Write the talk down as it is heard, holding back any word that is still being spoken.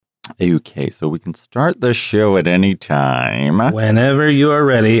Okay, so we can start the show at any time. Whenever you are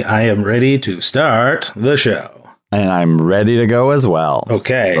ready, I am ready to start the show. And I'm ready to go as well.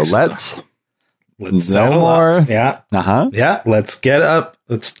 Okay. So let's no settle more. Up. Yeah. Uh-huh. Yeah. Let's get up.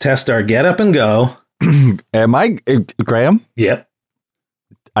 Let's test our get up and go. Am I, Graham? Yep.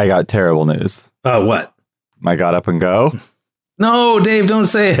 I got terrible news. What? I got up and go. No, Dave, don't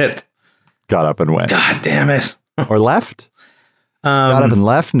say it. Got up and went. God damn it. Or left? Got up and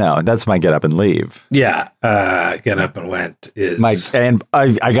left? No, that's my get up and leave. Yeah. Get up and went is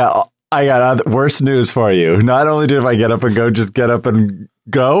I got worse news for you. Not only did I get up and go, just get up and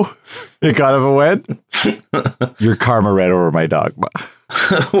go. It got up and went. Your karma ran over my dogma.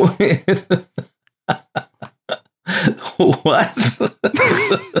 What?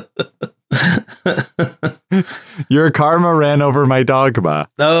 Your karma ran over my dogma.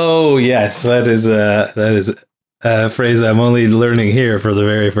 Oh yes, that is a phrase I'm only learning here for the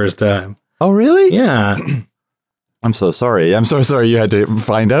very first time. Oh really? Yeah. I'm so sorry. I'm so sorry you had to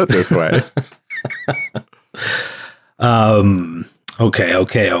find out this way.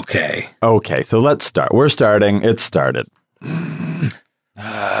 Okay. Okay, so let's start. We're starting. It started.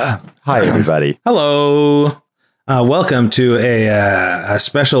 Hi, everybody. Hello. Welcome to a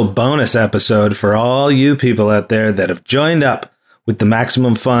special bonus episode for all you people out there that have joined up with the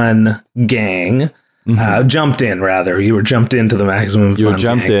Maximum Fun gang. Jumped in, rather. You were jumped into the Maximum Fun You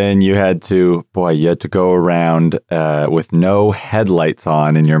jumped gang. in. You had to go around with no headlights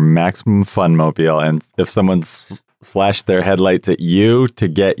on in your Maximum Fun mobile. And if someone's flashed their headlights at you to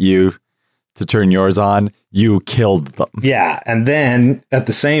get you to turn yours on, you killed them. Yeah, and then at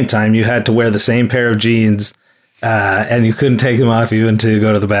the same time, you had to wear the same pair of jeans, and you couldn't take them off even to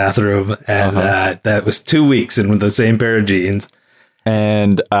go to the bathroom. And that was 2 weeks in with the same pair of jeans.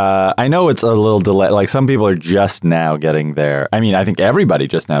 And I know it's a little delay. Like some people are just now getting their. I mean, I think everybody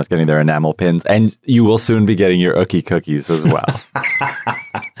just now is getting their enamel pins, and you will soon be getting your Ookie cookies as well.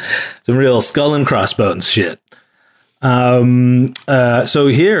 Some real skull and crossbones shit. So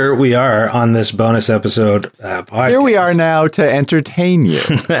here we are on this bonus episode podcast. Here we are now to entertain you.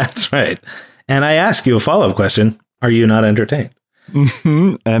 That's right. And I ask you a follow-up question. Are you not entertained?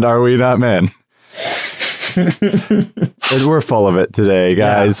 And are we not men? And we're full of it today,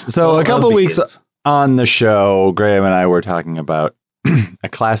 guys. Yeah. So a couple weeks on the show, Graham and I were talking about a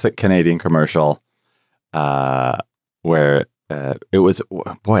classic Canadian commercial where it was,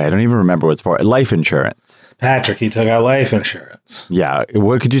 boy, I don't even remember what it's for. Life insurance. Patrick, he took out life insurance. Yeah.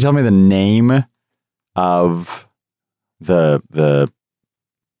 What could you tell me the name of the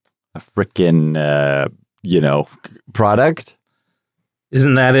frickin' product?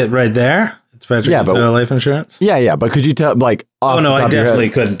 Isn't that it right there? It's Patrick, yeah, he but took out life insurance? Yeah. But could you tell, like, off oh, no, the top I of your definitely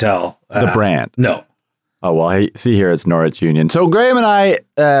head, couldn't tell. the brand? No. Oh, well, hey, see here, it's Norwich Union. So Graham and I,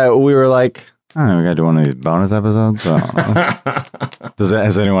 we were like, oh, we got to do one of these bonus episodes. I don't know.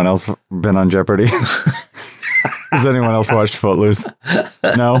 Has anyone else been on Jeopardy? Has anyone else watched Footloose?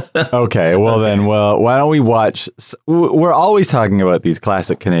 No? Okay, well then, why don't we watch... We're always talking about these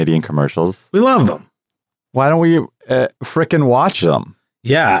classic Canadian commercials. We love them. Why don't we frickin' watch them?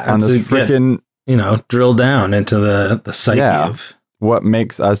 Yeah. On this frickin'... drill down into the psyche of... what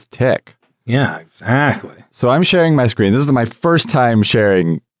makes us tick. Yeah, exactly. So I'm sharing my screen. This is my first time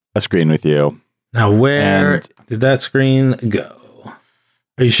sharing a screen with you. Now, where did that screen go?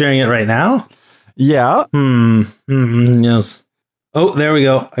 Are you sharing it right now? Yeah. Yes. Oh, there we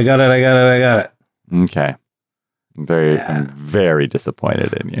go. I got it. Okay. I'm very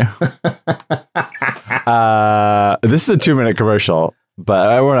disappointed in you. This is a 2-minute commercial,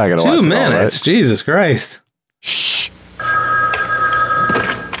 but we're not going to watch 2 it. 2 minutes? Jesus Christ. Shh.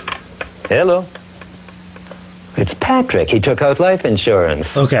 Hello. It's Patrick. He took out life insurance.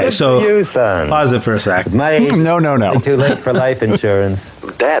 Okay, Good so for you, son. pause it for a sec. My age, No. Too late for life insurance.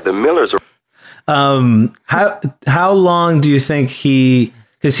 Dad, the Millers are... How long do you think he...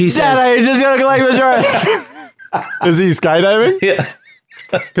 Because he says... Dad, I just got to life insurance. Is he skydiving? Yeah.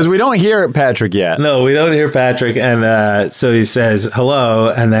 Because we don't hear Patrick yet. No, we don't hear Patrick. And so he says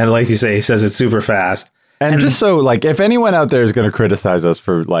hello. And then, like you say, he says it super fast. And just so, like, if anyone out there is going to criticize us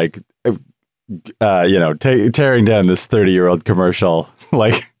for, like, tearing down this 30-year-old commercial,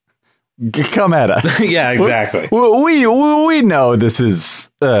 like, come at us. Yeah, exactly. We know this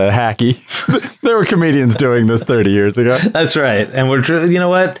is hacky. There were comedians doing this 30 years ago. That's right. And you know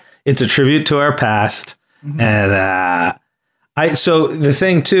what? It's a tribute to our past. Mm-hmm. And so the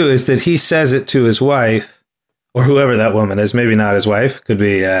thing, too, is that he says it to his wife, or whoever that woman is, maybe not his wife, could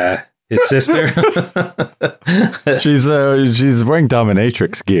be his sister. She's wearing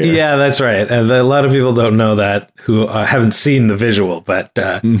dominatrix gear. Yeah, that's right. And a lot of people don't know that who haven't seen the visual, but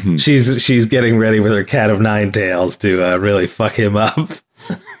she's getting ready with her cat of nine tails to really fuck him up.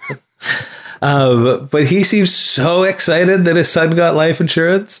 But he seems so excited that his son got life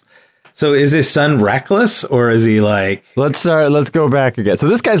insurance. So is his son reckless, or is he like... Let's go back again. So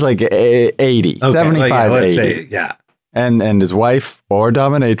this guy's like 80, Okay, 75, let's 80. say, yeah. And his wife or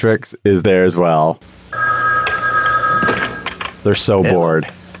dominatrix is there as well. They're so bored.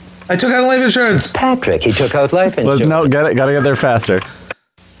 I took out life insurance. Patrick, he took out life insurance. Gotta get there faster.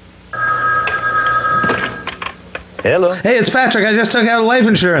 Hello. Hey, it's Patrick. I just took out life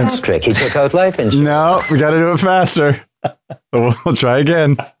insurance. Patrick, he took out life insurance. No, we gotta do it faster. We'll try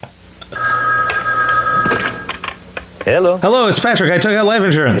again. Hello. Hello, it's Patrick. I took out life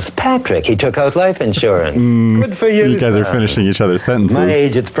insurance. It's Patrick, he took out life insurance. Good for you. You guys are son. finishing each other's sentences. My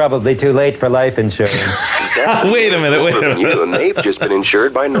age, it's probably too late for life insurance. Wait a minute. You and they've just been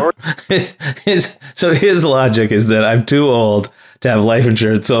insured by North. His logic is that I'm too old to have life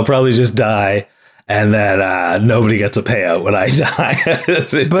insurance, so I'll probably just die, and then nobody gets a payout when I die.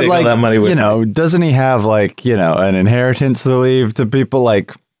 Take But all like, that money with me. doesn't he have like, an inheritance to leave to people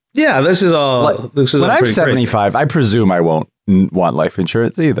like... Yeah, this is all. This is when all I'm pretty 75, crazy. I presume I won't want life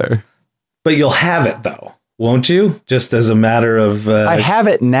insurance either. But you'll have it though, won't you? Just as a matter of I have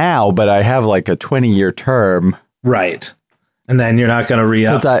it now, but I have like a 20-year term. right, and then you're not going to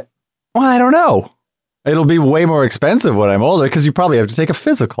re-up. I don't know. It'll be way more expensive when I'm older because you probably have to take a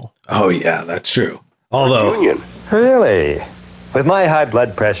physical. Oh yeah, that's true. Although, Union. Really? With my high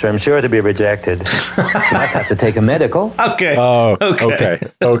blood pressure, I'm sure to be rejected. Might have to take a medical. okay, Oh,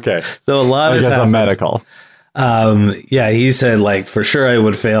 okay. So a lot I of guess I'm medical. Yeah, he said like for sure I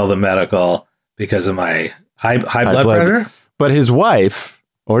would fail the medical because of my high blood pressure. But his wife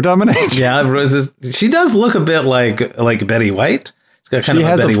or domination. Yeah, she does look a bit like Betty White. It's got kind She of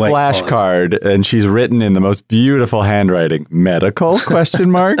has a Betty White flashcard and she's written in the most beautiful handwriting, medical question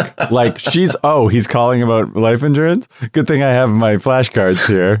mark. Like he's calling about life insurance. Good thing I have my flashcards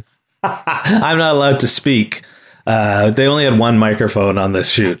here. I'm not allowed to speak. They only had one microphone on this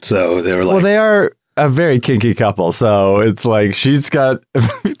shoot, so they were like, Well, they are a very kinky couple. So it's like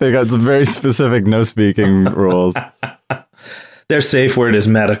they got some very specific no speaking rules. their safe word is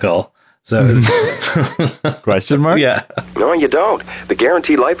medical. So Question mark? yeah. No, you don't. The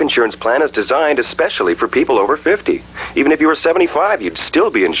Guaranteed Life Insurance Plan is designed especially for people over 50. Even if you were 75, you'd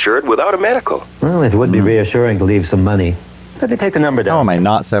still be insured without a medical. Well, it would be reassuring to leave some money. Let me take the number down. How am I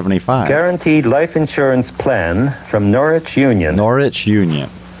not 75? Guaranteed life insurance plan from Norwich Union. Norwich Union.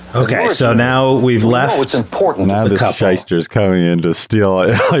 Okay, so now we've left. No, it's important. Now The this couple. shyster's coming in to steal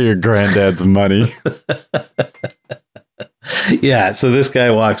all your granddad's money. Yeah, so this guy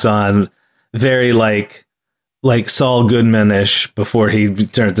walks on very like Saul Goodman-ish before he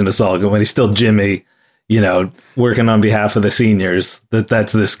turns into Saul Goodman. When he's still Jimmy, working on behalf of the seniors.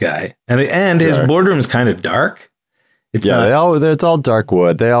 That's this guy, and his Sure. boardroom's kind of dark. It's Yeah, not it's all dark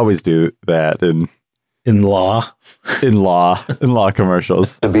wood. They always do that in law. law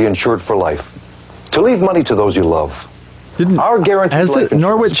commercials. To be insured for life. To leave money to those you love. Our guaranteed Has life the insurance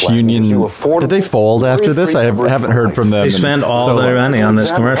Norwich plan Union, gives you affordable, did they fold after this? I worry-free haven't coverage heard for from them. They in spend all so their long. money on this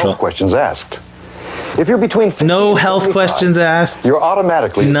Example commercial. Health questions asked. If you're between 50 No and health 75, questions asked. You're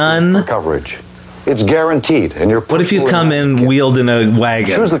automatically None. approved for coverage. It's guaranteed, and you're. What if you come in wheeled in a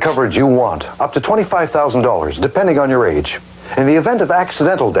wagon? Choose the coverage you want, up to $25,000, depending on your age. In the event of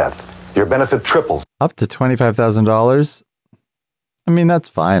accidental death, your benefit triples. Up to $25,000? I mean, that's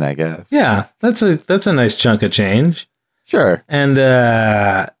fine, I guess. Yeah, that's a nice chunk of change. Sure. And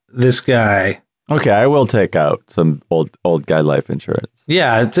this guy, Okay, I will take out some old guy life insurance.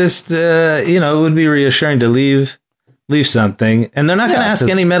 yeah, just it would be reassuring to leave something, and they're not going to ask 'cause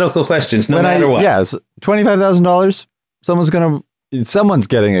any medical questions, no matter what. Yes, $25,000. Someone's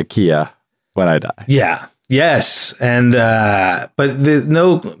getting a Kia when I die. Yeah. Yes. And but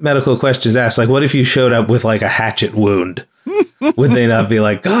no medical questions asked. Like, what if you showed up with like a hatchet wound? Would they not be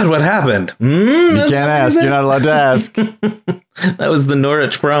like, God, what happened? You can't ask. You're not allowed to ask. That was the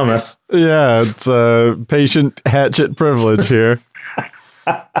Norwich promise. Yeah, it's patient hatchet privilege here.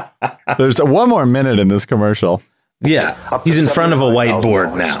 There's one more minute in this commercial. Yeah. He's in front of a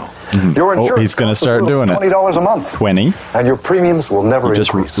whiteboard now. Your insurance he's gonna costs start as little doing as it. $20 a month, 20. and your premiums will never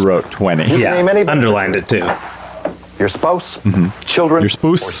Just increase. wrote 20. Yeah. Name any- Underlined it too. Your spouse, children, Your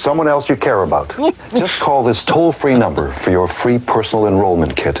spouse. or someone else you care about. Just call this toll-free number for your free personal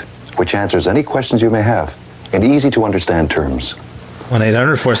enrollment kit, which answers any questions you may have in easy-to-understand terms.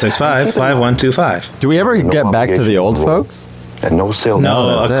 1-800-465-5125. Do we ever No get back to the obligation old to enroll. folks? and no sale.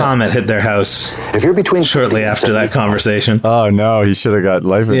 No, that's a it. comet hit their house If you're between shortly 50 and after that 70 conversation. Oh no, he should have got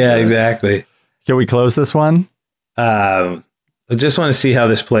life insurance. Yeah, exactly. Can we close this one? I just want to see how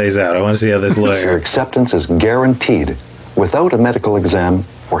this plays out. I want to see how this Your lawyer. acceptance is guaranteed without a medical exam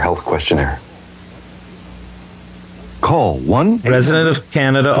or health questionnaire. Call 1 Resident of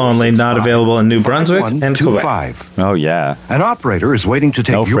Canada only, not available in New Brunswick and Quebec. 125. Oh yeah. An operator is waiting to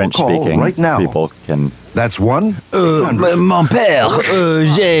take No your French call speaking right now. people can. That's 1 Mon père,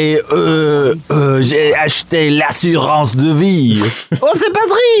 j'ai acheté l'assurance de vie. Oh, c'est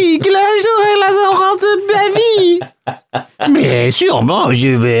Patrick, il a acheté l'assurance de ma vie. Mais sûrement,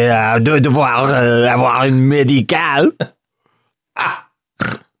 je vais devoir avoir une médicale.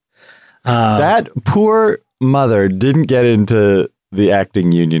 That poor mother didn't get into the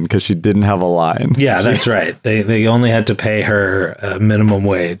acting union because she didn't have a line. Yeah, that's right. They only had to pay her minimum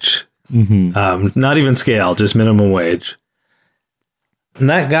wage. Not even scale, just minimum wage. And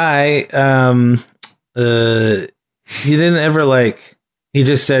that guy, he didn't ever he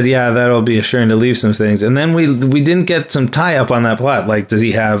just said, yeah, that'll be assuring to leave some things. And then we didn't get some tie up on that plot. Like, does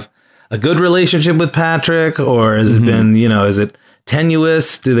he have a good relationship with Patrick, or has it been, is it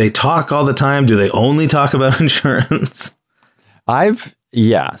tenuous? Do they talk all the time? Do they only talk about insurance?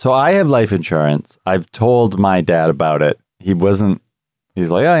 So I have life insurance. I've told my dad about it. He's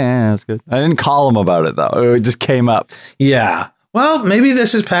like, oh yeah, that's good. I didn't call him about it though. It just came up. Yeah. Well, maybe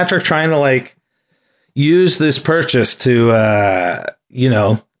this is Patrick trying to use this purchase to,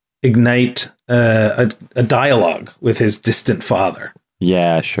 ignite a dialogue with his distant father.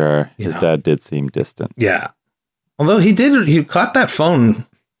 Yeah, sure. His dad did seem distant. Yeah. Although he caught that phone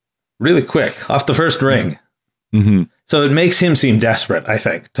really quick off the first ring. Mm-hmm. So it makes him seem desperate, I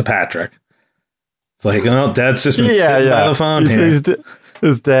think, to Patrick. It's like, Dad's just been sitting by the phone here.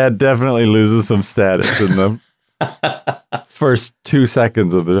 His dad definitely loses some status in the first 2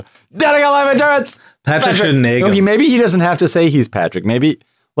 seconds of the... Dad, I got life insurance! Patrick should nag him. Maybe he doesn't have to say he's Patrick. Maybe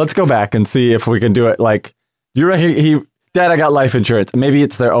let's go back and see if we can do it. You reckon Dad, I got life insurance. Maybe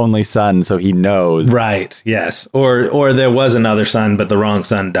it's their only son, so he knows. Right, yes. Or there was another son, but the wrong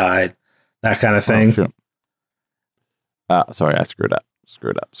son died. That kind of thing. Sorry, I screwed up.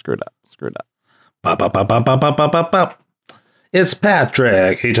 Bop, bop, bop, bop, bop, bop, bop, bop, bop. It's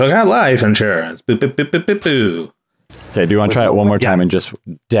Patrick. He took out life insurance. Boo, boo, boo, boo, boo, boo. Okay, do you want to try it one more time and just,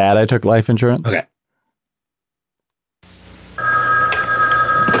 Dad, I took life insurance? Okay.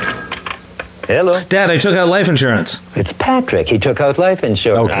 Hello. Dad, I took out life insurance. It's Patrick. He took out life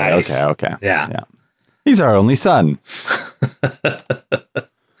insurance. Okay. Yeah. He's our only son.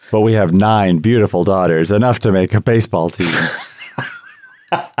 But we have 9 beautiful daughters, enough to make a baseball team.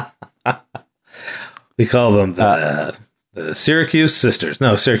 We call them the Syracuse Sisters.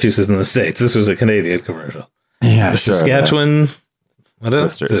 No, Syracuse is in the States. This was a Canadian commercial. Yeah, The Saskatchewan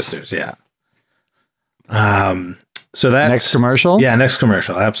Sisters. Sisters, yeah. So that's... Next commercial? Yeah, next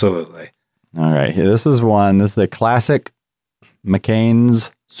commercial, absolutely. All right, this is one. This is a classic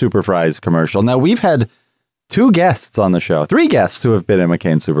McCain's Super Fries commercial. Now, we've had 2 guests on the show, 3 guests who have been in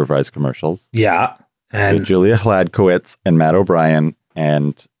McCain's Super Fries commercials. Yeah. And Julia Hladkowicz and Matt O'Brien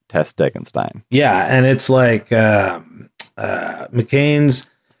and Tess Degenstein. yeah, and it's like McCain's,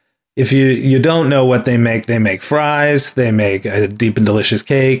 if you don't know what they make fries, they make a deep and delicious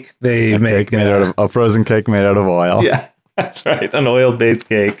cake, they make Cake made out of a frozen cake made out of oil. yeah, that's right, an oil-based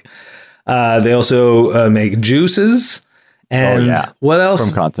cake. They also make juices. And what else?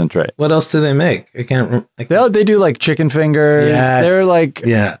 From concentrate. What else do they make? I can't. They do like chicken fingers. Yes. They're like,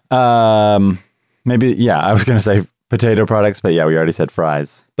 maybe, I was going to say potato products, but we already said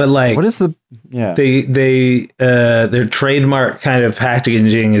fries. But what is the, their trademark kind of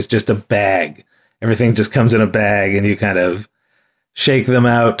packaging is just a bag. Everything just comes in a bag and you kind of shake them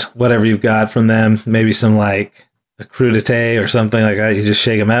out, whatever you've got from them. Maybe some like a crudité or something like that. You just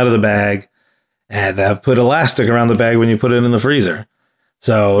shake them out of the bag. And put elastic around the bag when you put it in the freezer.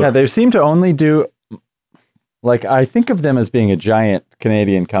 So they seem to only do, I think of them as being a giant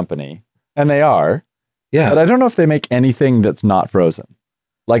Canadian company, and they are. Yeah. But I don't know if they make anything that's not frozen.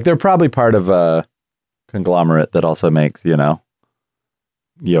 They're probably part of a conglomerate that also makes,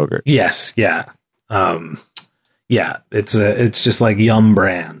 yogurt. Yes. Yeah. It's just like Yum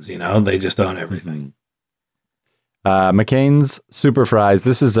Brands, they just own everything. Mm-hmm. McCain's Super Fries.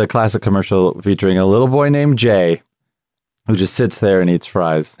 This is a classic commercial featuring a little boy named Jay who just sits there and eats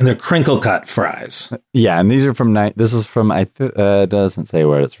fries. And they're crinkle cut fries. Yeah, and these are from this is from it doesn't say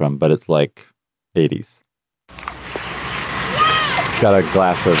where it's from, but it's like 80s. It's got a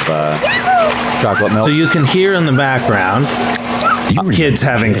glass of chocolate milk. So you can hear in the background kids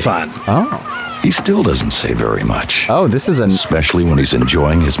having fun. Oh. he still doesn't say very much. Oh, this is Especially when he's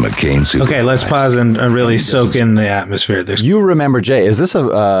enjoying his McCain Super Okay, let's Fries. pause and really soak in the atmosphere. There's You remember Jay? Is this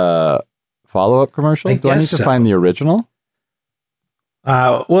a follow-up commercial? I Do I need guess to so. find the original?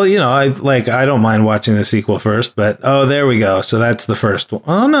 well, I don't mind watching the sequel first, but there we go. So that's the first one.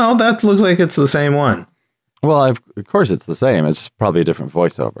 Oh no, that looks like it's the same one. Well, of course it's the same. It's just probably a different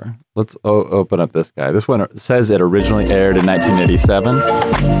voiceover. Let's open up this guy. This one says it originally aired in 1987.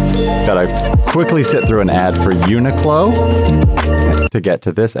 Gotta quickly sit through an ad for Uniqlo to get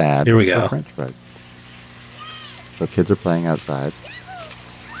to this ad. Here we for go. French fries. So kids are playing outside.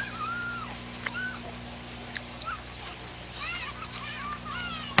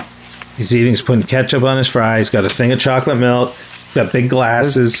 He's putting ketchup on his fries. Got a thing of chocolate milk. He's got big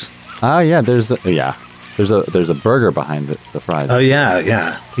glasses. Oh yeah, there's a burger behind the fries. Oh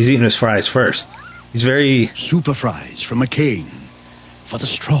yeah. He's eating his fries first. He's very Super fries from McCain for the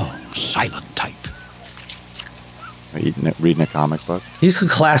strong, silent type. Reading a comic book. He's a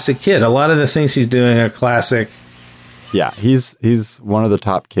classic kid. A lot of the things he's doing are classic. Yeah, he's one of the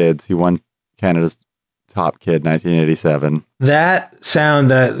top kids. He won Canada's top kid 1987. That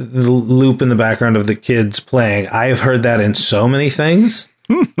sound, that loop in the background of the kids playing, I have heard that in so many things.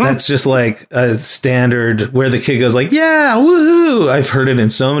 That's just like a standard where the kid goes like, yeah, woohoo. I've heard it in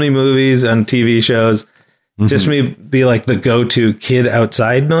so many movies and TV shows. Just me be like the go-to kid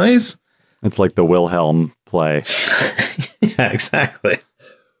outside noise. It's like the Wilhelm play. Yeah, exactly.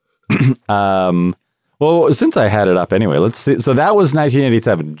 Well, since I had it up anyway, let's see. So that was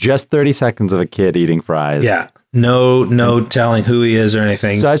 1987. Just 30 seconds of a kid eating fries. Yeah. No telling who he is or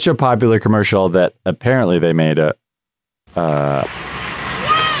anything. Such a popular commercial that apparently they made a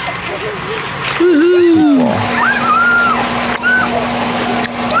sequel.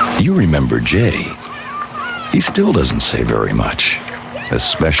 You remember Jay. He still doesn't say very much,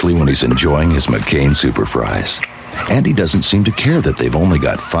 especially when he's enjoying his McCain Super Fries. And he doesn't seem to care that they've only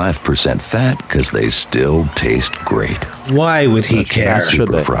got 5% fat because they still taste great. Why would he care? Should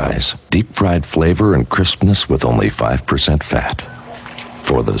Super they? Fries, deep fried flavor and crispness with only 5% fat.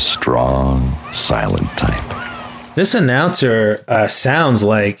 For the strong, silent type. This announcer sounds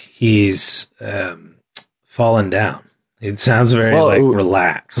like he's fallen down. It sounds very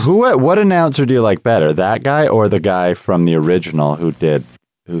relaxed. What announcer do you like better? That guy or the guy from the original who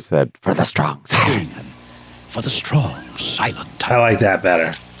said, for the strong side? For the strong, silent type. I like that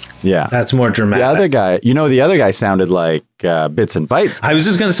better. Yeah. That's more dramatic. The other guy sounded like Bits and Bytes. I was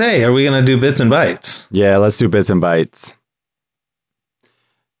just going to say, are we going to do Bits and Bytes? Yeah, let's do Bits and Bytes.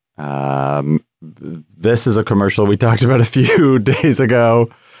 This is a commercial we talked about a few days ago.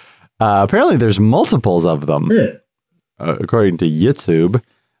 Apparently there's multiples of them, according to YouTube.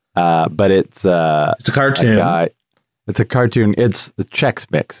 But it's a cartoon. It's a cartoon. It's the Chex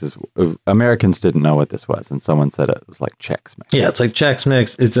Mix. Americans didn't know what this was, and someone said it was like Chex Mix. Yeah, it's like Chex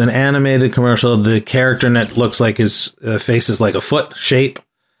Mix. It's an animated commercial. The character in it looks like his face is like a foot shape.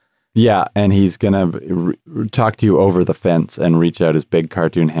 Yeah, and he's going to talk to you over the fence and reach out his big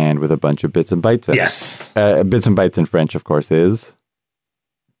cartoon hand with a bunch of Bits and Bytes in it. Yes. Bits and Bytes in French, of course, is...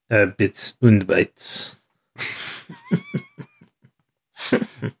 Bits und Bytes.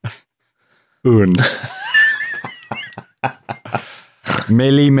 Und.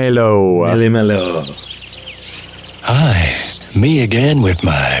 Méli-mélo. Méli-mélo. Hi, me again with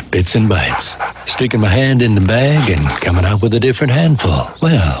my Bits and Bytes. Sticking my hand in the bag and coming out with a different handful.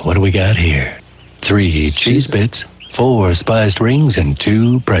 Well, what do we got here? 3 cheese bits, 4 spiced rings, and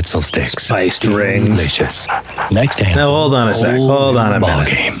 2 pretzel sticks. Spiced rings. Delicious. Next handful. Now, hold on a sec. Hold on a ball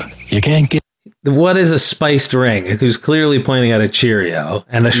minute. game. You can't get... What is a spiced ring? Who's clearly pointing at a Cheerio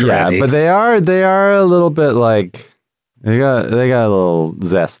and a Shreddy. Yeah, but they are a little bit like... They got a little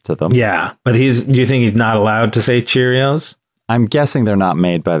zest to them. Yeah, but do you think he's not allowed to say Cheerios? I'm guessing they're not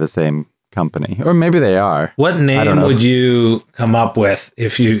made by the same company, or maybe they are. What name would you come up with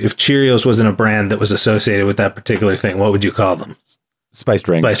if Cheerios wasn't a brand that was associated with that particular thing? What would you call them? Spiced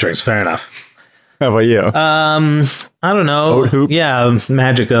rings. Spiced rings. Fair enough. How about you? I don't know. Oat Hoops? Yeah,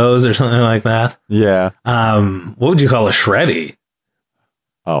 Magic O's or something like that. Yeah. What would you call a Shreddy?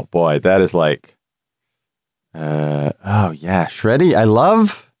 Oh boy, that is like. Oh yeah, Shreddy. I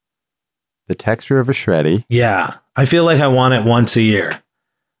love the texture of a Shreddy. Yeah, I feel like I want it once a year.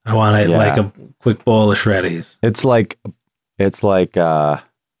 I want it like a quick bowl of Shreddies. It's like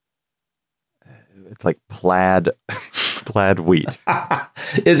plaid wheat.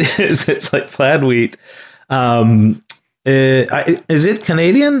 It is. It's like plaid wheat. Is it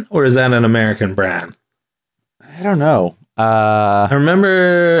Canadian or is that an American brand? I don't know. I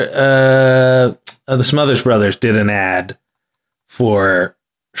remember the Smothers Brothers did an ad for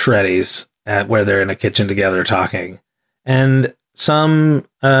Shreddies at where they're in a kitchen together talking. And some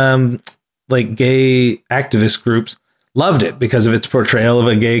like gay activist groups loved it because of its portrayal of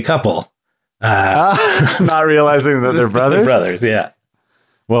a gay couple. Not realizing that they're brothers? They're brothers, yeah.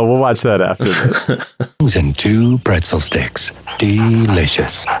 Well, we'll watch that after this. And 2 pretzel sticks.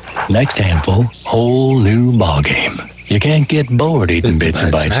 Delicious. Next handful, whole new ball game. You can't get bored eating Bits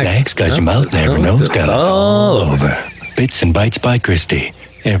and Bites snacks because your mouth never knows till it's all over. Bits and Bites by Christie.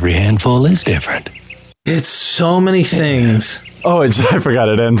 Every handful is different. It's so many things. Oh, I forgot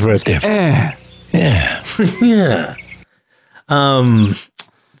it ends with different. Yeah. Yeah.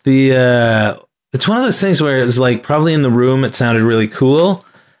 It's one of those things where it's like probably in the room it sounded really cool.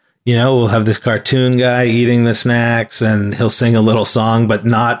 You know, we'll have this cartoon guy eating the snacks and he'll sing a little song, but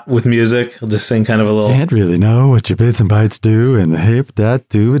not with music. He'll just sing kind of a little. Can't really know what your Bits and Bites do and the hip that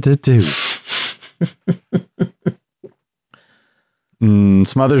do it do.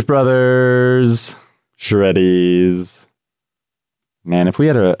 Smothers Brothers, Shreddies. Man, if we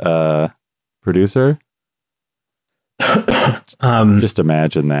had a producer, just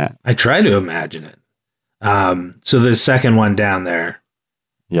imagine that. I try to imagine it. So the second one down there.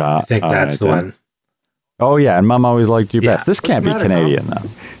 Yeah. I think that's the one. Oh, yeah. And Mom Always Liked You Best. This can't be Canadian, though.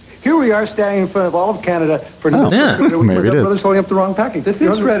 Here we are standing in front of all of Canada for maybe it is. Brothers holding up the wrong package. This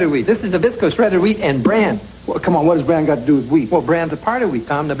is shredded wheat. This is Nabisco shredded wheat and bran. Well, come on, what does bran got to do with wheat? Well, bran's a part of wheat,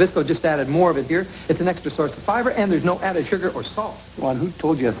 Tom. Nabisco just added more of it here. It's an extra source of fiber, and there's no added sugar or salt. Well, and who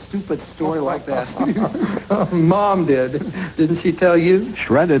told you a stupid story like that? Mom did. Didn't she tell you?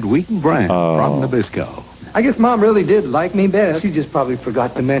 Shredded wheat and bran from Nabisco. I guess Mom really did like me best. She just probably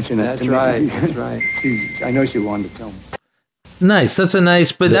forgot to mention it. That's right. That's right. I know she wanted to tell me. Nice. That's a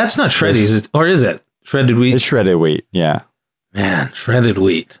nice, but that's not Shreddies, or is it? Shredded wheat? It's shredded wheat, yeah. Man, shredded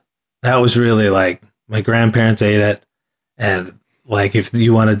wheat. That was really like, my grandparents ate it, and like if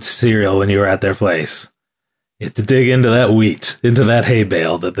you wanted cereal when you were at their place, you had to dig into that wheat, into that hay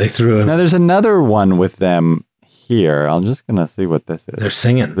bale that they threw in. Now there's another one with them here. I'm just going to see what this is. They're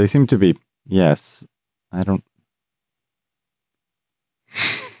singing. They seem to be, yes. I don't...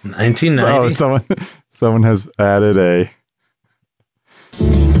 1990. Oh, someone has added a...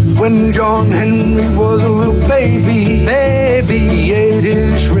 When John Henry was a little baby, he ate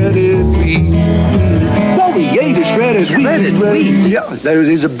his shredded wheat. Well, he ate his shredded wheat. Yeah, that was,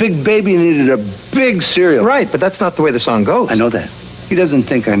 he was a big baby and needed a big cereal. Right, but that's not the way the song goes. I know that. He doesn't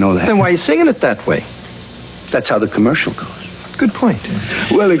think I know that. Then why are you singing it that way? That's how the commercial goes. Good point.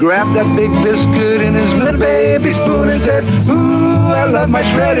 Well, he grabbed that big biscuit in his little baby spoon and said, ooh, I love my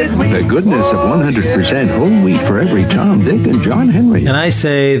shredded wheat. The goodness of 100% whole wheat for every Tom, Dick, and John Henry. And I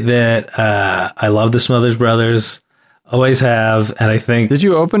say that I love the Smothers Brothers, always have, and I think... Did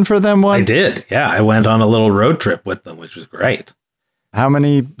you open for them once? I did, yeah. I went on a little road trip with them, which was great. How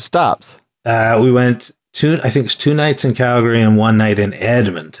many stops? We went I think it's 2 nights in Calgary and 1 night in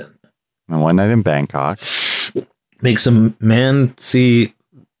Edmonton. And 1 night in Bangkok. Make some Mancy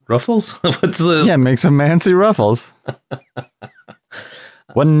ruffles? What's the... Yeah, make some Mancy ruffles.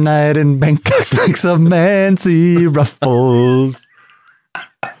 1 night in Bangkok, make some Mancy ruffles.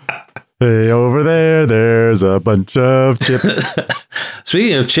 Hey, over there's a bunch of chips.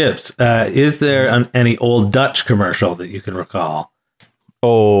 Speaking of chips, is there any Old Dutch commercial that you can recall?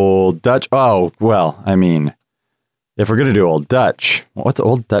 Old Dutch? Oh, well, I mean, if we're going to do Old Dutch, what's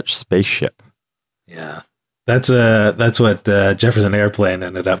Old Dutch spaceship? Yeah. That's what Jefferson Airplane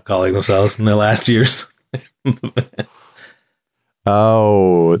ended up calling themselves in their last years.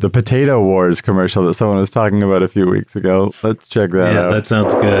 Oh, the Potato Wars commercial that someone was talking about a few weeks ago. Let's check that out. Yeah, that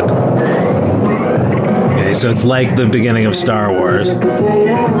sounds good. Okay, so it's like the beginning of Star Wars.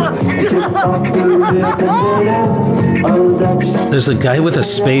 There's a guy with a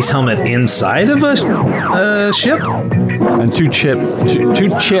space helmet inside of a ship? And two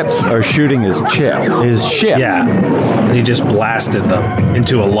chips are shooting his ship. Yeah, and he just blasted them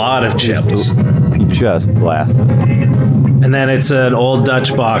into a lot of chips. He just blasted. And then it's an Old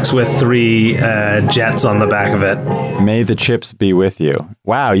Dutch box with 3 jets on the back of it. May the chips be with you.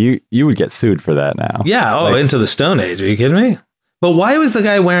 Wow, you would get sued for that now. Yeah, into the Stone Age. Are you kidding me? But why was the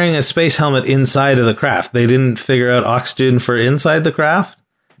guy wearing a space helmet inside of the craft? They didn't figure out oxygen for inside the craft?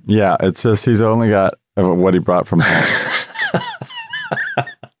 Yeah, it's just he's only got what he brought from home.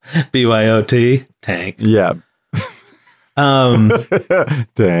 BYOT, tank. Yeah.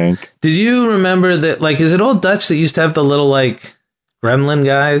 Tank. Did you remember that, like, is it Old Dutch that used to have the little, like, gremlin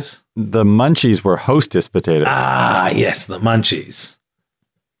guys? The Munchies were Hostess potatoes. Ah, yes, the Munchies.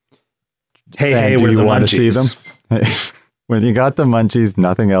 Hey, do we're you the want Munchies. to see them? When you got the Munchies,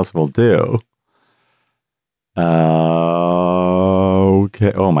 nothing else will do. Okay.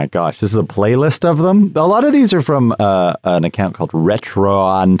 Okay. Oh my gosh, this is a playlist of them. A lot of these are from an account called Retro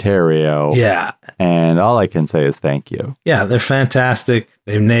Ontario. Yeah. And all I can say is thank you. Yeah, they're fantastic.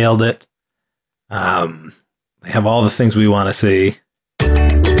 They've nailed it. They have all the things we want to see.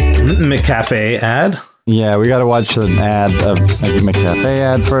 McCafe ad. Yeah, we got to watch an ad of Maggie McCafe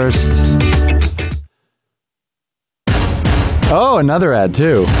ad first. Oh, another ad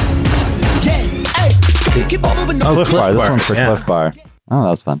too. Cliff Bar. This one's for Cliff Bar. Oh, that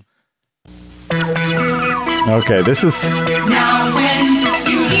was fun. Okay, this is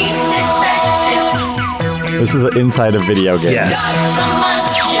inside a video game. Yes.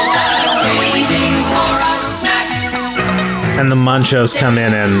 And the Munchos come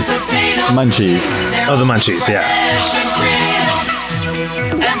in and Munchies. Oh, the Munchies, yeah.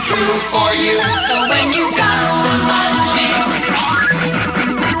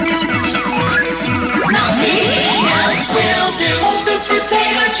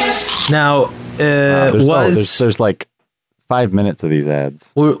 Now, there's like 5 minutes of these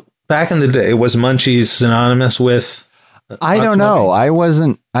ads. Well, back in the day, was Munchies synonymous with? I don't know. I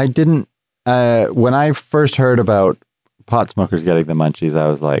didn't. When I first heard about pot smokers getting the Munchies, I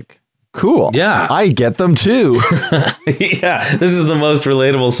was like, cool. Yeah, I get them too. Yeah, this is the most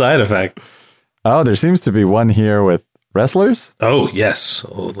relatable side effect. Oh, there seems to be one here with wrestlers. Oh yes,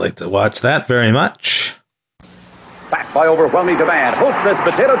 I would like to watch that very much. Backed by overwhelming demand, Hostess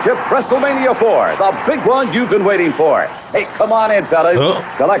Potato Chips WrestleMania 4, the big one you've been waiting for. Hey, come on in, fellas.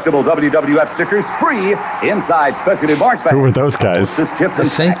 Collectible WWF stickers free inside specially marked bags. Who were those guys? I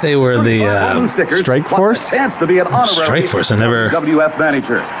think they were the Strike Force? Chance to be an honorary Strike Force. I never. WWF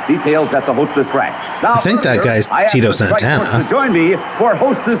manager. Details at the Hostess rank. Now, I think that guy's Tito Santana. To join me for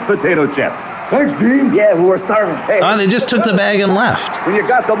Hostess Potato Chips. Thanks, Gene. Yeah, we were starving. Hey, oh, they just took the bag and left. When you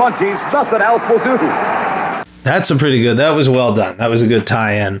got the Munchies, nothing else will do. That's a pretty good. That was well done. That was a good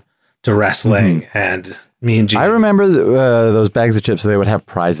tie-in to wrestling and me and Gene. I remember those bags of chips. They would have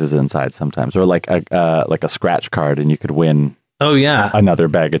prizes inside sometimes, or like a scratch card, and you could win. Oh yeah, another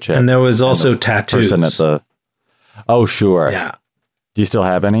bag of chips. And there was also tattoos. Oh sure. Yeah. Do you still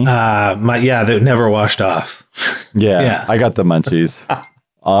have any? They never washed off. Yeah. I got the Munchies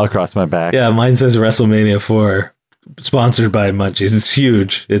all across my back. Yeah, mine says WrestleMania 4. Sponsored by Munchies. It's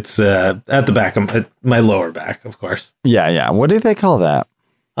huge. It's at the back of my lower back, of course. Yeah. What do they call that?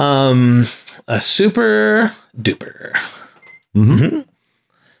 A super duper. Mm-hmm.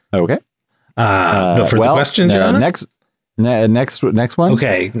 Okay. No further questions, Your Honor? Next one.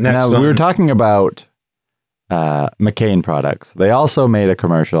 Okay. Now we were talking about McCain products. They also made a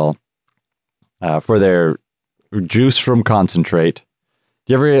commercial for their juice from concentrate.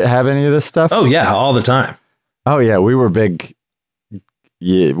 Do you ever have any of this stuff? Oh yeah, all the time. Oh yeah, we were big.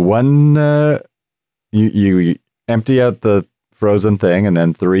 Yeah, you empty out the frozen thing, and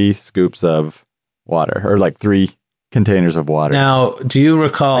then 3 scoops of water, or like 3 containers of water. Now, do you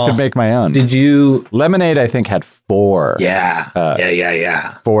recall? I could make my own. Did you? Lemonade, I think, had 4. Yeah.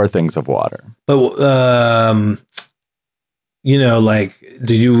 Yeah. 4 things of water. But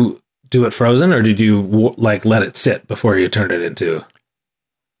did you do it frozen, or did you let it sit before you turned it into?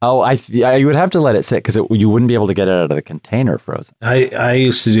 Oh, I would have to let it sit because you wouldn't be able to get it out of the container frozen. I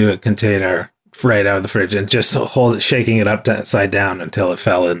used to do a container right out of the fridge and just hold it, shaking it upside down until it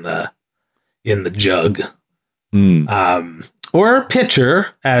fell in the jug. Or a pitcher,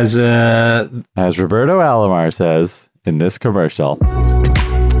 as Roberto Alomar says in this commercial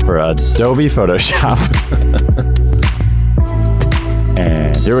for Adobe Photoshop.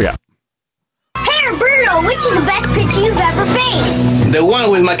 And here we go. Hey, Roberto, which is the best pitcher you've ever faced? The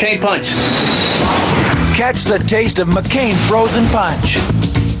one with McCain Punch. Catch the taste of McCain Frozen Punch.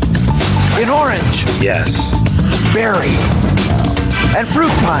 In orange. Yes. Berry. And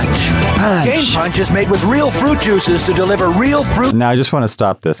fruit punch. McCain Punch is made with real fruit juices to deliver real fruit. Now, I just want to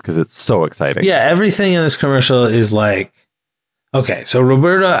stop this because it's so exciting. Yeah, everything in this commercial is like... Okay, so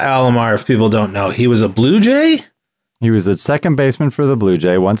Roberto Alomar, if people don't know, he was a Blue Jay? He was a second baseman for the Blue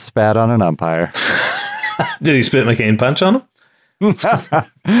Jay, once spat on an umpire. Did he spit McCain Punch on him?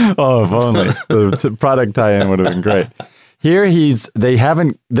 Oh, if only. The product tie-in would have been great. Here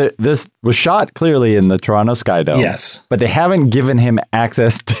this was shot clearly in the Toronto Sky Dome. Yes. But they haven't given him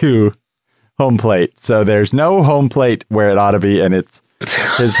access to home plate. So there's no home plate where it ought to be, and it's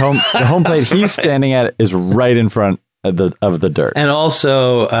the home plate he's standing at is right in front of the dirt. And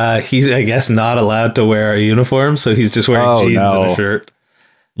also, he's, I guess, not allowed to wear a uniform, so he's just wearing jeans and a shirt.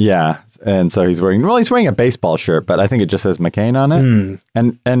 Yeah, and so he's wearing a baseball shirt, but I think it just says McCain on it.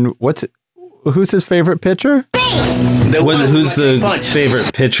 And who's his favorite pitcher? Who's the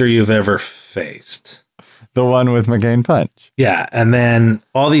favorite pitcher you've ever faced? The one with McCain Punch. Yeah, and then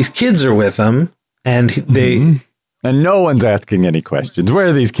all these kids are with him, and they and no one's asking any questions. Where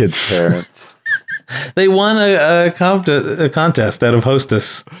are these kids' parents? They won a contest out of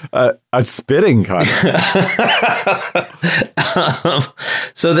Hostess. A spitting contest.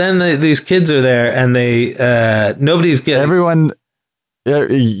 So then these kids are there, and they nobody's getting...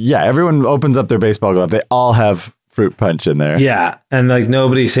 Everyone opens up their baseball glove. They all have fruit punch in there. Yeah, and like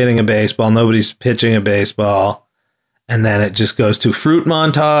nobody's hitting a baseball, nobody's pitching a baseball, and then it just goes to fruit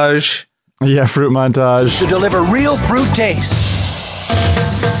montage. Yeah, fruit montage. To deliver real fruit taste.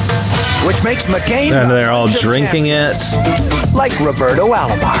 Which makes McCain... And they're all drinking it. Like Roberto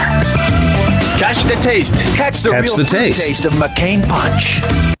Alomar. Catch the taste. Catch the real fruit taste of McCain Punch.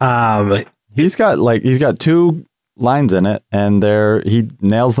 He's got 2 lines in it, and he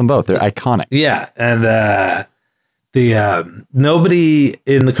nails them both. They're iconic. Yeah, and the nobody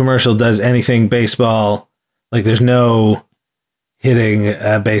in the commercial does anything baseball. Like there's no hitting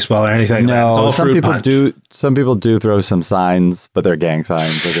baseball or anything. No, it's all some fruit people punch. do. Some people do throw some signs, but they're gang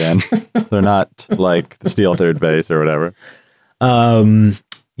signs again. They're not like the steal third base or whatever.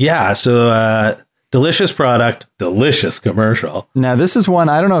 Yeah. So delicious product, delicious commercial. Now this is one.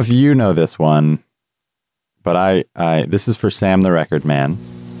 I don't know if you know this one, but I this is for Sam the Record Man.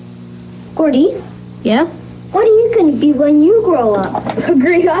 Gordy? Yeah? What are you going to be when you grow up? A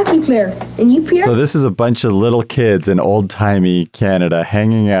great hockey player. And you, Pierre? So this is a bunch of little kids in old-timey Canada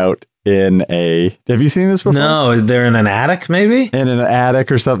hanging out in a... Have you seen this before? No, they're in an attic, maybe? In an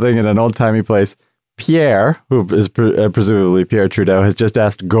attic or something in an old-timey place. Pierre, who is presumably Pierre Trudeau, has just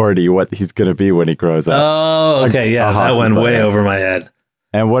asked Gordy what he's going to be when he grows up. Oh, okay, yeah, that went way over my head.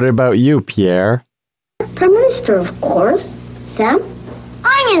 And what about you, Pierre? Prime Minister, of course. Sam?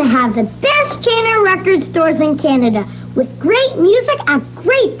 I'm going to have the best chain of record stores in Canada with great music at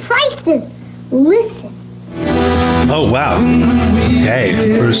great prices. Listen. Oh, wow.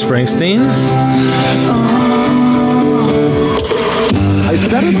 Okay, Bruce Springsteen. I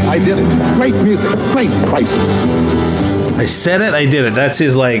said it, I did it. Great music, great prices. I said it, I did it. That's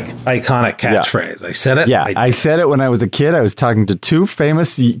his like iconic catchphrase. I said it. Yeah, I said it when I was a kid. I was talking to 2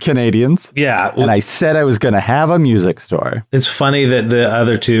 famous Canadians. Yeah. And I said I was going to have a music store. It's funny that the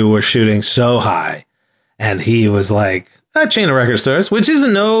other 2 were shooting so high. And he was like, a chain of record stores, which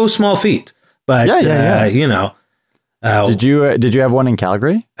isn't no small feat. But, you know. Did you have one in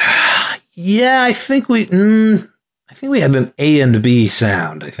Calgary? Yeah, I think we had an A and B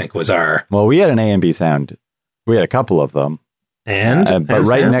sound, I think was our... Well, we had an A and B sound. We had a couple of them. But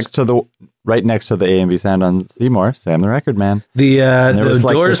right next to the A and B sound on Seymour, Sam the Record Man. There was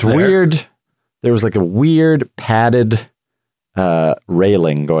like doors this there. weird... There was like a weird padded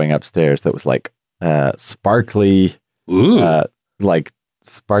railing going upstairs that was like sparkly... like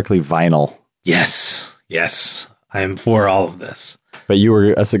sparkly vinyl. Yes. I'm for all of this. But you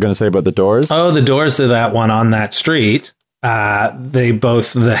were going to say about the doors? Oh, the doors to that one on that street.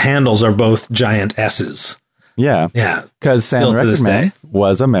 The handles are both giant S's. Yeah. Yeah. Because Sam the Record Man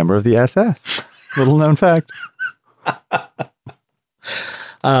was a member of the SS. Little known fact.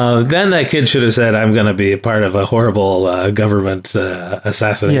 Then that kid should have said, I'm going to be a part of a horrible government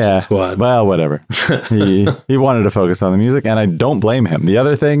assassination squad. Well, whatever. He wanted to focus on the music, and I don't blame him. The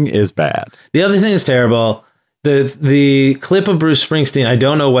other thing is bad. The other thing is terrible. The clip of Bruce Springsteen, I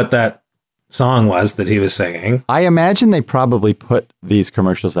don't know what that song was that he was singing. I imagine they probably put these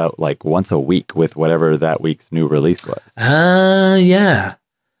commercials out like once a week with whatever that week's new release was. Yeah.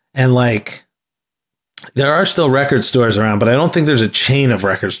 And like, there are still record stores around, but I don't think there's a chain of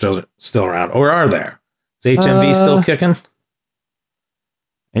record stores still around. Or are there? Is HMV still kicking?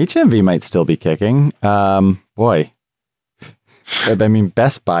 HMV might still be kicking. Boy. I mean,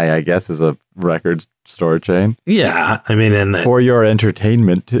 Best Buy, I guess, is a record store chain. Yeah, I mean, For Your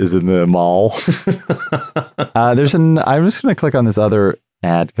Entertainment is in the mall. I'm just going to click on this other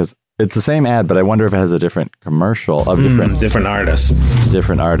ad because it's the same ad, but I wonder if it has a different commercial of different artists.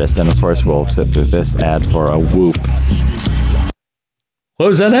 Different artist, and of course, we'll sit through this ad for a Whoop. What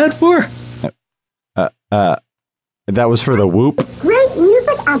was that ad for? That was for the Whoop. Great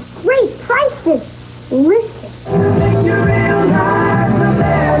music at great prices. Listen.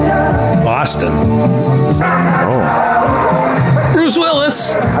 Boston. Oh. Bruce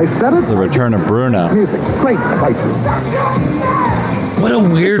Willis. I said it. The return of Bruno. Music, great prices. What a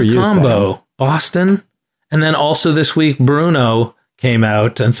weird combo. Sam. Boston. And then also this week, Bruno came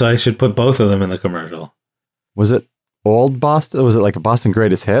out. And so I should put both of them in the commercial. Was it old Boston? Was it like a Boston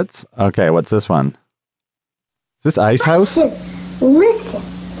Greatest Hits? Okay, what's this one? Is this Ice House? Listen.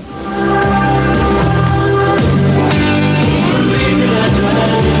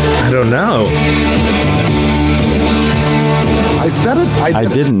 I don't know. said it. I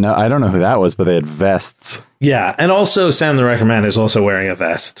didn't know. I don't know who that was, but they had vests. Yeah, and also Sam the Wrecker Man is also wearing a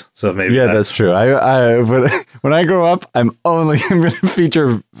vest, so maybe that's true. But when I grow up, I'm going to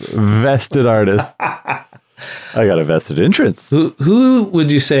feature vested artists. I got a vested interest. Who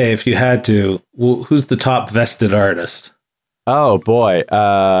would you say, if you had to, who's the top vested artist? Oh boy,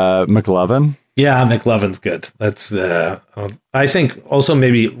 McLovin. Yeah, McLovin's good. That's I think also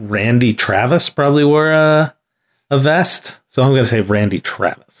maybe Randy Travis probably wore a vest, so I'm going to say Randy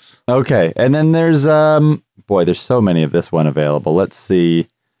Travis. Okay, and then there's there's so many of this one available. Let's see.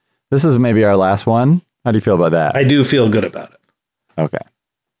 This is maybe our last one. How do you feel about that? I do feel good about it. Okay.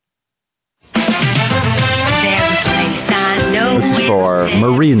 This is for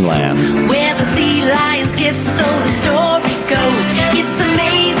Marineland. Where the sea lions kiss, so the story goes. It's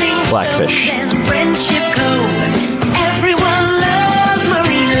amazing. Blackfish. Friendship code. Everyone loves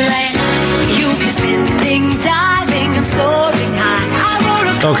Marineland. You'll be spending, diving, and soaring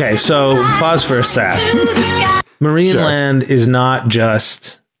high. Okay, so pause for a sec. Marineland is not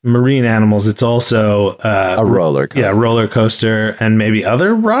just marine animals. It's also a roller coaster. Yeah, roller coaster and maybe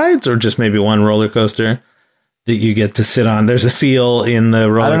other rides, or just maybe one roller coaster that you get to sit on. There's a seal in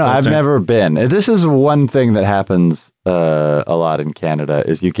the roller coaster. I don't know. I've never been. This is one thing that happens a lot in Canada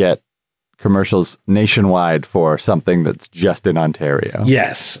is you get commercials nationwide for something that's just in Ontario.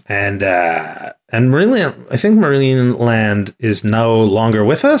 Yes. And Marineland, I think Marineland is no longer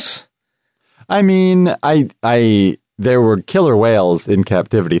with us. I mean, there were killer whales in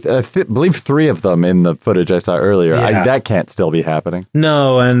captivity. I believe 3 of them in the footage I saw earlier. Yeah. That can't still be happening.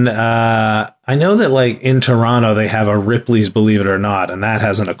 No, and I know that like in Toronto they have a Ripley's Believe It or Not, and that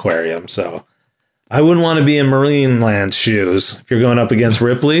has an aquarium. So I wouldn't want to be in Marineland's shoes if you're going up against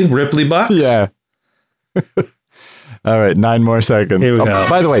Ripley Bucks. Yeah. All right, 9 more seconds. Here we go.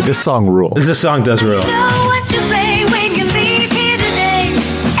 By the way, this song rules. This song does rule.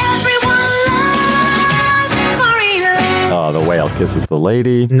 Oh, the whale kisses the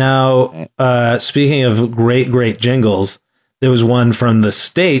lady. Now, speaking of great jingles, there was one from the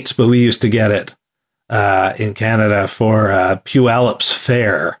States, but we used to get it in Canada for Puyallups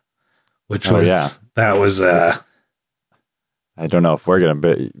Fair, which was that was. I don't know if we're going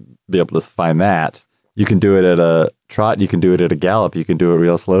to be able to find that. You can do it at a trot. You can do it at a gallop. You can do it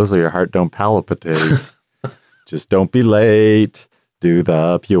real slow so your heart don't palpitate. Just don't be late. Do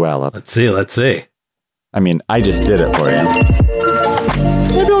the Puyallup. Let's see. I mean, I just did it for you.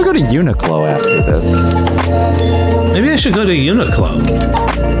 Maybe I'll go to Uniqlo after this. Maybe I should go to Uniqlo.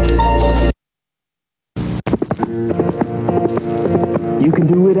 You can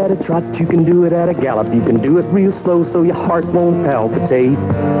do it at a trot, you can do it at a gallop, you can do it real slow so your heart won't palpitate.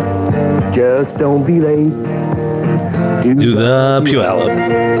 Just don't be late. Do the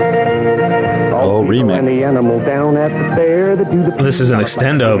Puyallup. Oh, remix. And the animal down at the fair that do the this is an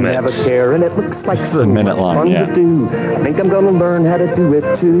extendo mix. And it looks like this is a minute long, yeah. To do. I think I'm gonna learn how to do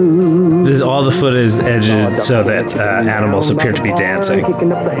it too. This is all the foot is edged so that animals appear to be dancing.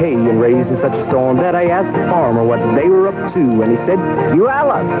 Kicking up the hay and raising such a storm that I asked the farmer what they were up to, and he said,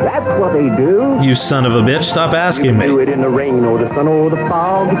 Puyallup, that's what they do. You son of a bitch, stop asking me. Do it in the rain or the sun or the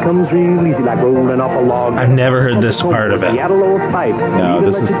fog. It comes real easy like rolling off a log. I've never heard this part of it. No,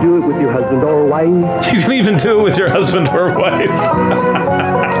 this is. Do it with your husband or wife. You can even do it with your husband or wife.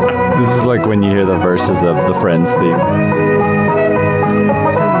 This is like when you hear the verses of the Friends theme.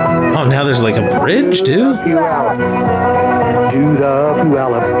 Oh, now there's like a bridge, too?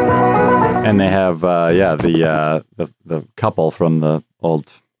 And they have, the couple from the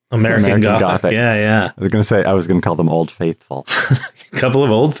old American Gothic. Yeah. I was going to call them Old Faithful. Couple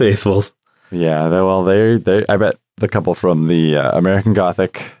of Old Faithfuls. Yeah, I bet the couple from the American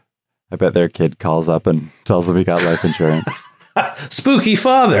Gothic, I bet their kid calls up and tells them he got life insurance. Spooky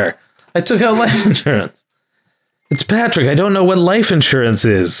father, I took out life insurance. It's Patrick. I don't know what life insurance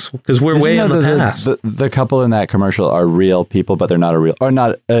is because we're way in the past. The couple in that commercial are real people, but they're not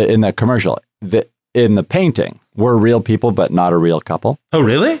in that commercial. In the painting, we're real people, but not a real couple. Oh,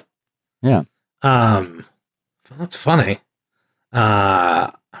 really? Yeah. That's funny.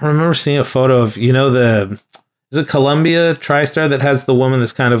 I remember seeing a photo of, is it Columbia TriStar that has the woman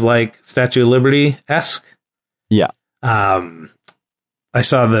that's kind of like Statue of Liberty-esque? Yeah. I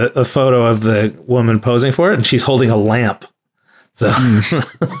saw a photo of the woman posing for it, and she's holding a lamp. So,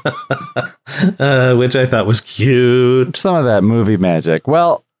 which I thought was cute. Some of that movie magic.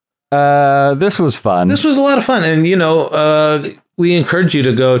 Well, this was fun. This was a lot of fun. And, we encourage you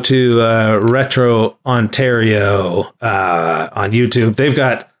to go to Retro Ontario on YouTube. They've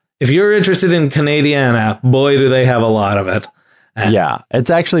got, if you're interested in Canadiana, boy, do they have a lot of it. Yeah, it's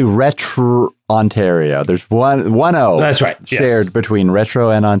actually Retro Ontario. There's one O. That's right. Shared between Retro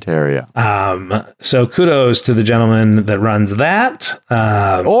and Ontario. So kudos to the gentleman that runs that.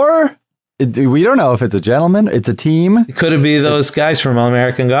 Or we don't know if it's a gentleman. It's a team. Could it be those guys from All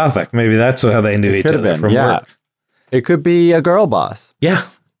American Gothic? Maybe that's how they knew each other from work. It could be a girl boss. Yeah,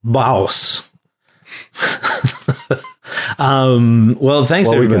 boss. Well, thanks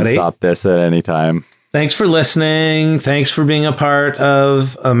everybody. We can stop this at any time. Thanks for listening. Thanks for being a part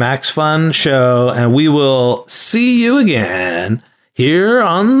of a Max Fun show. And we will see you again here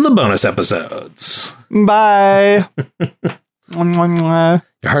on the bonus episodes. Bye. Your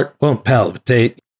heart won't palpitate.